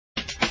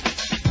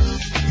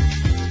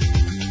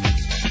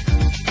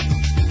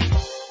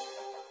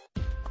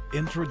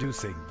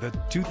Introducing the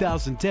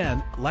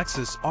 2010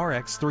 Lexus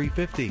RX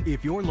 350.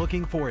 If you're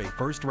looking for a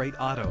first-rate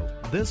auto,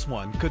 this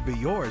one could be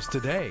yours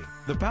today.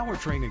 The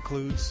powertrain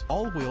includes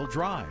all-wheel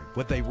drive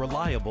with a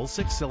reliable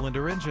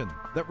 6-cylinder engine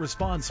that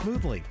responds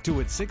smoothly to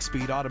its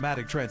 6-speed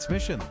automatic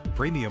transmission.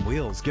 Premium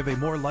wheels give a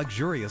more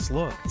luxurious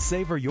look.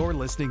 Savor your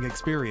listening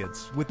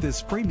experience with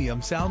this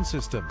premium sound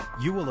system.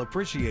 You will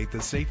appreciate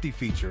the safety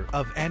feature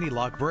of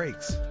anti-lock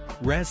brakes.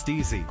 Rest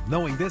easy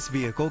knowing this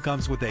vehicle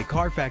comes with a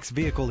Carfax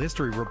Vehicle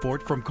History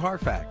Report from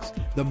Carfax,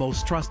 the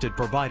most trusted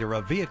provider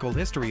of vehicle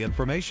history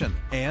information.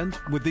 And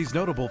with these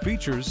notable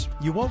features,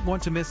 you won't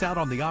want to miss out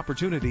on the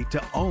opportunity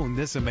to own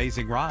this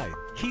amazing ride.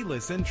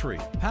 Keyless entry,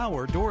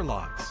 power door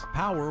locks,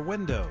 power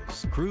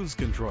windows, cruise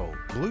control,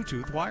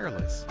 Bluetooth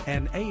wireless,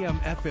 and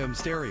AM/FM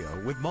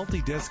stereo with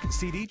multi-disc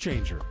CD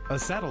changer, a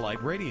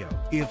satellite radio.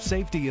 If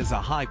safety is a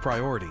high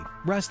priority,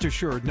 rest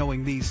assured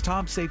knowing these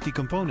top safety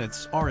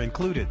components are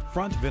included: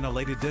 front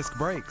ventilated disc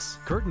brakes,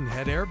 curtain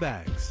head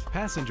airbags,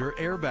 passenger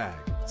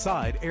airbag,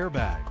 side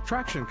airbag,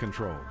 traction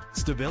control,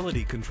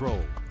 stability control,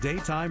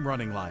 daytime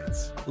running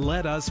lights.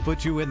 Let us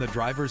put you in the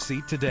driver's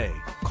seat today.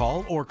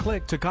 Call or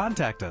click to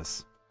contact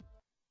us.